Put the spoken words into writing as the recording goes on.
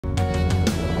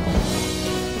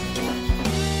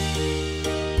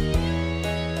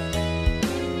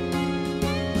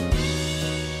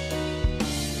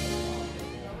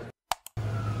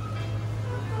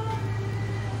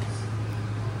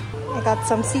got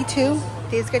some C2.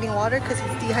 Dave's getting water because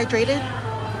he's dehydrated.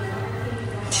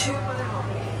 It's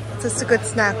just a good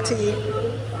snack to eat.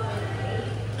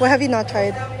 What have you not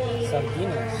tried?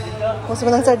 Sardinas. Most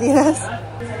of them sardinas.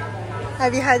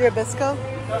 Have you had your bisco?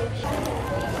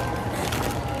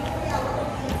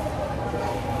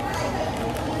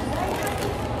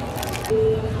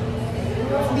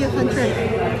 Be 100.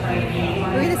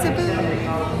 We're in Cebu.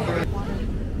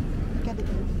 Get it.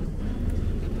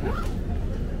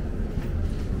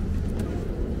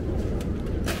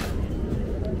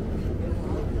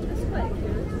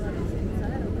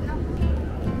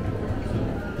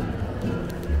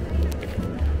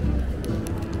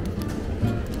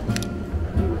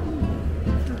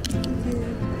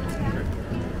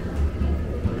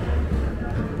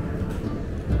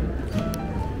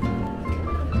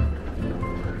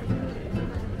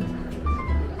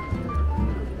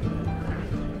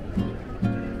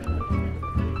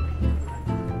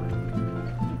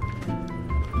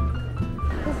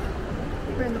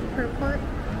 We're in the airport.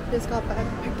 Just got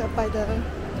back, picked up by the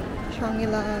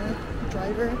Shangri-La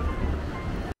driver.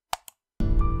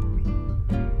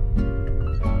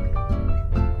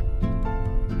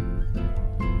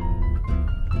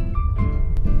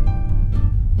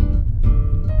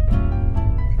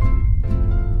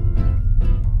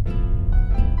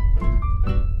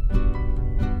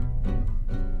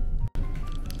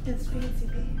 It's fancy,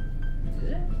 babe. Is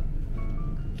it?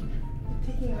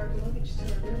 Taking our luggage to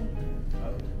our room.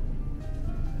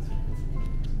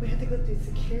 We had to go through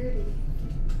security.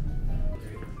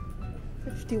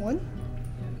 51?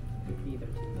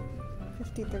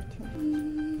 50,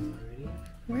 13.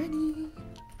 Ready?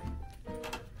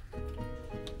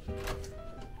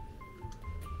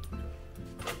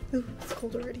 Ooh, it's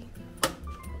cold already.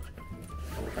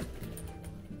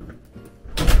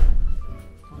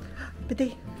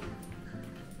 Bidet.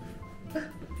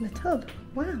 In the tub.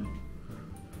 Wow.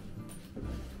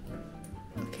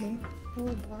 Okay.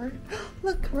 Oh, bar.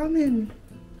 Look, ramen.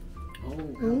 Oh,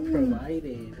 well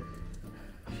provided.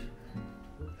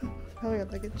 Probably our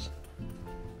luggage.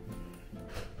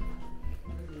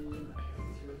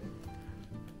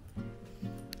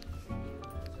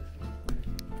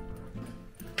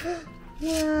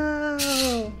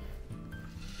 Wow.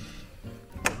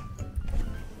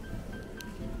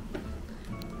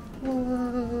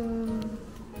 Whoa.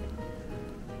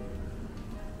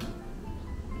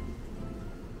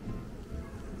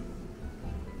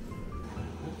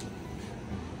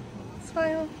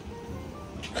 Smile.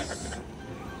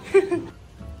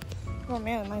 Oh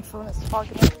man, my phone is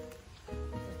fogging up.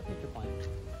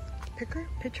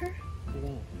 Picture?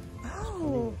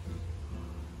 Oh.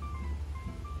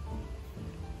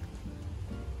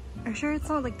 Are you sure it's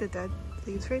not like the dead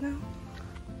leaves right now?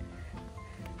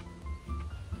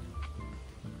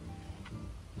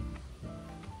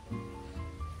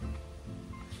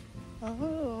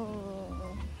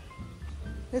 Oh.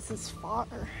 This is far.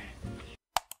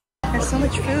 There's so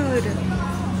much food.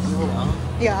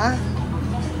 Yeah.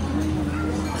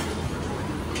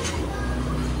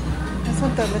 I just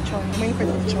want the lechon. I'm waiting for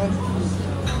the lechon.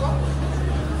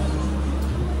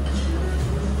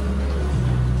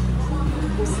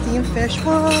 Steamed fish.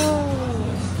 Whoa!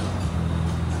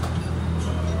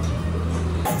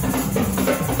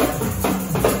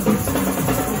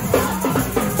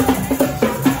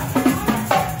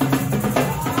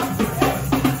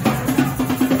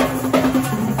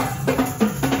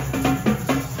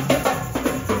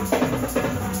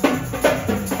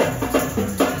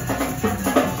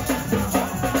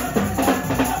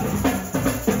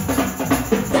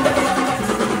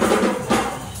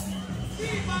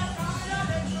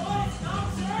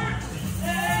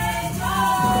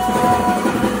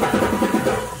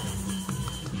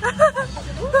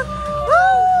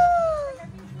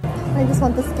 I just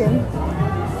want the skin.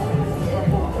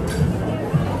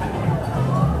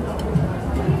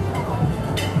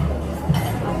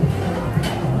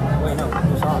 Wait, no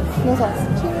sauce. No sauce.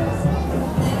 Cheers.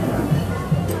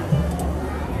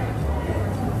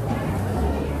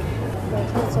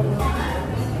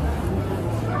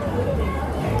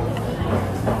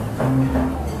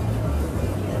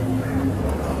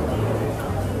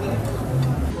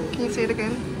 Can you say it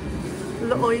again?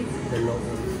 Looy. The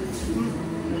logo.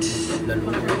 The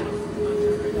logo.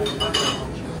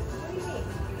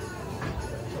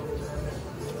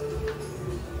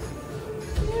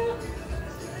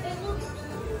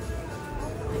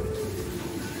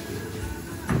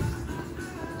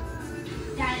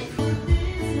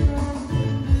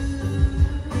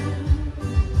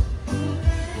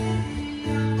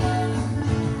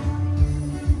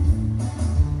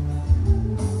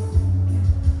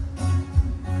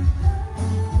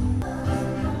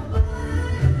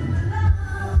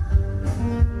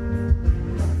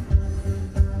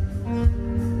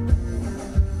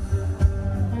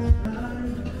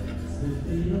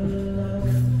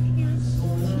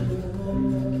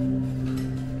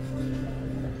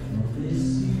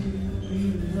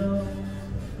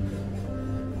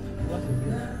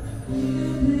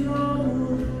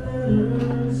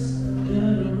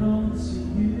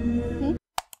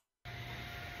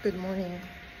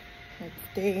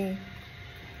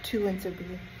 2 in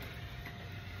Cebu.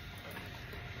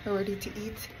 We're ready to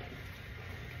eat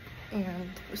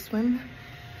and swim,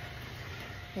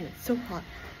 and it's so hot.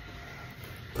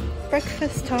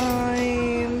 Breakfast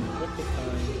time!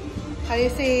 How do you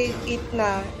say eat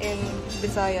na in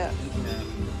Bisaya?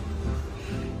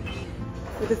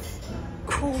 Look at this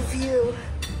cool view.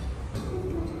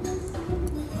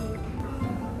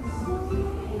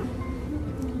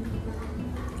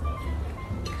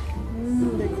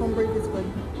 The cornbread is good.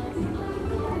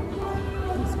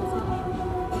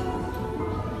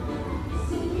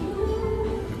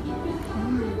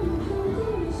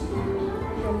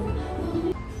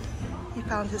 He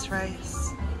found his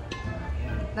rice.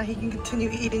 Now he can continue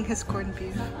eating his corned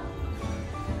beef.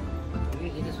 We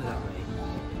can eat this without rice.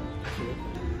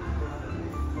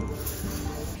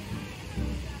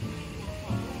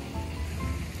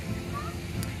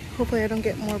 Hopefully I don't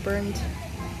get more burned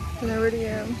than I already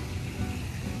am.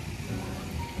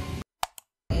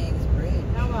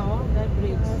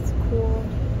 That's cool.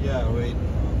 Yeah, wait.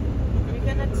 We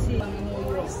cannot see.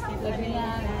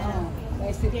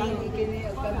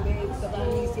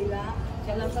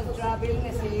 Silang pag-travel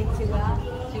na sila,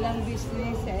 silang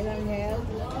business, silang health,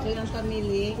 silang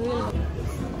family.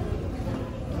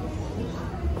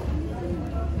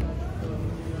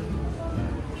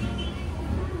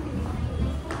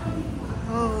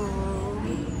 Oh.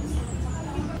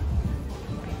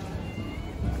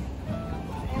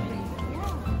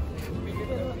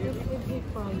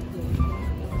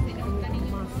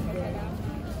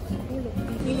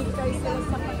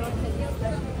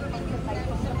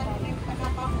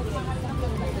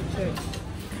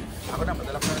 Ako na,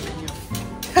 padala ko na ninyo.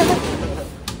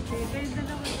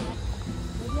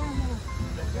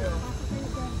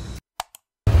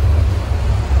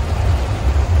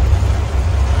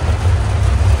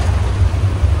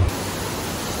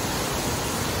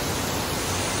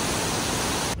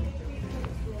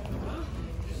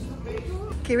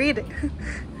 Okay, read it.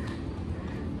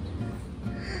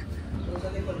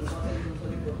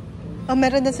 Oh,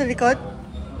 meron na sa likod?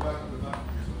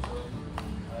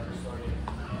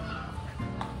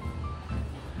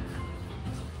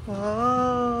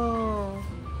 Oh.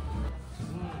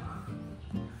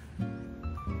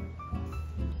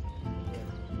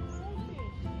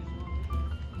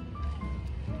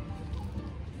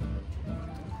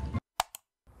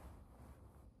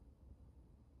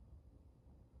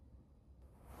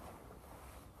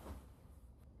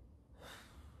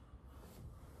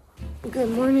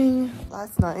 Good morning.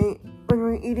 Last night when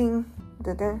we were eating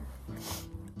dinner,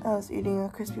 I was eating a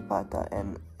crispy pata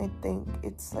and I think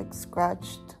it's like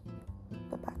scratched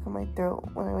the back of my throat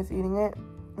when I was eating it,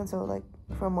 and so like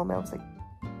for a moment I was like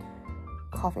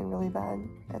coughing really bad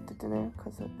at the dinner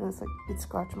because it was like it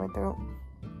scratched my throat.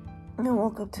 And I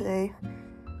woke up today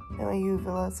and my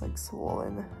uvula is like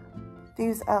swollen.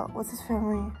 Steve's out with his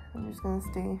family. I'm just gonna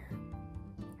stay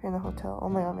here in the hotel. Oh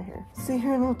my god, my hair. Stay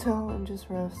here in the hotel and just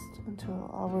rest until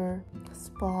our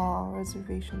spa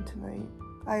reservation tonight.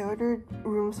 I ordered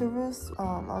room service.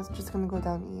 I was just gonna go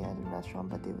down and eat at a restaurant,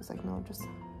 but Dave was like, no, just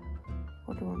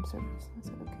order room service. I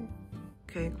said, okay.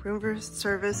 Okay, room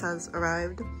service has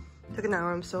arrived. Took an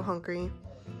hour, I'm so hungry.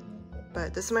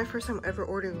 But this is my first time ever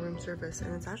ordering room service,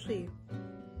 and it's actually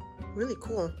really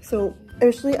cool. So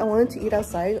initially I wanted to eat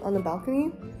outside on the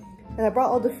balcony, and I brought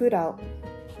all the food out.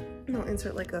 I'll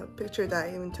insert like a picture that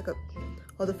I even took up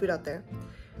all the food out there.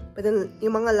 But then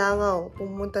yung mga langaw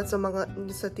pumunta sa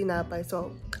tinapay.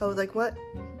 So I was like, what?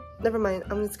 Never mind,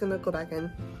 I'm just gonna go back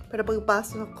in. Pero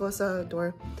pagpasok ko sa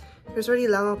door, there's already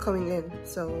langaw coming in.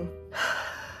 So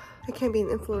I can't be an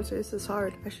influencer, this is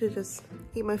hard. I should just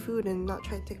eat my food and not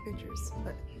try to take pictures.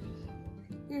 But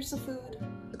here's the food.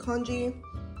 The congee,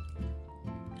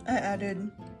 I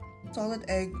added solid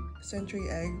egg, century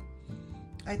egg.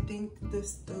 I think the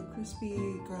crispy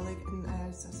garlic, and I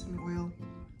added sesame oil.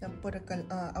 I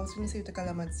was gonna save the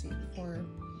calamansi for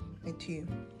my tea,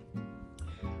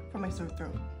 for my sore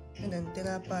throat. And then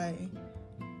tinapay,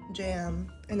 jam,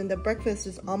 and then the breakfast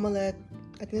is omelette.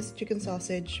 I think it's chicken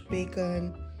sausage,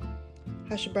 bacon,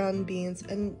 hash brown beans,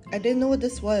 and I didn't know what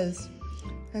this was.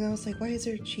 And I was like, why is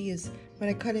there cheese? When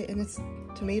I cut it, and it's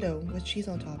tomato with cheese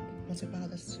on top. I was like, wow,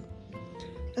 that's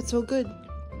so good.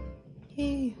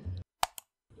 Yay.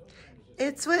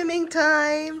 It's swimming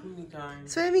time! Swimming time.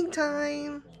 Swimming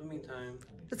time! Swimming time.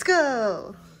 Let's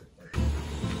go!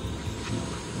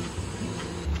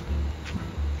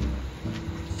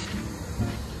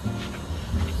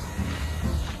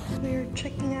 We're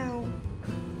checking out.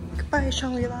 Goodbye,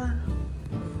 Shangri-La.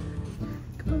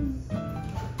 Come on.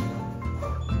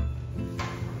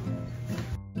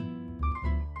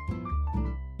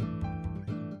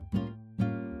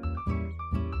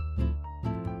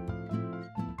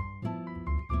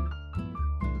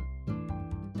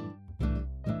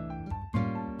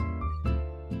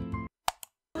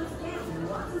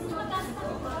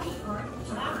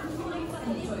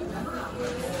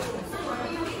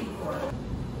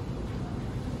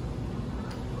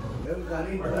 What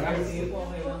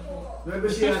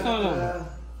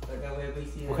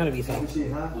kind of visa?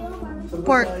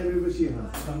 Pork.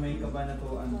 Sa may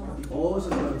kabanatuan. Oo,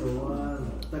 sa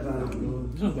Kabanatuan. Tagalog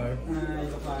yun. This one's bar.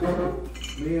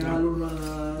 May halo na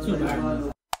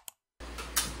Ilocano.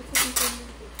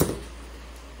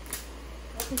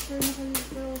 Picture na kayo,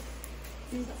 girls.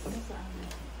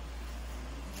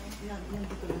 Yan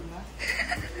dito lang ba?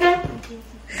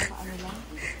 Nakaano lang.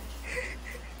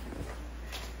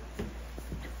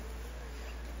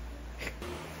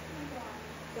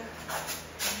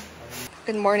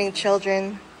 Good morning,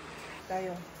 children.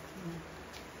 Tayo.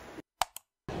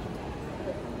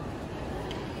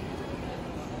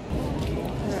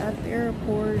 We're at the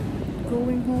airport,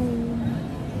 going home.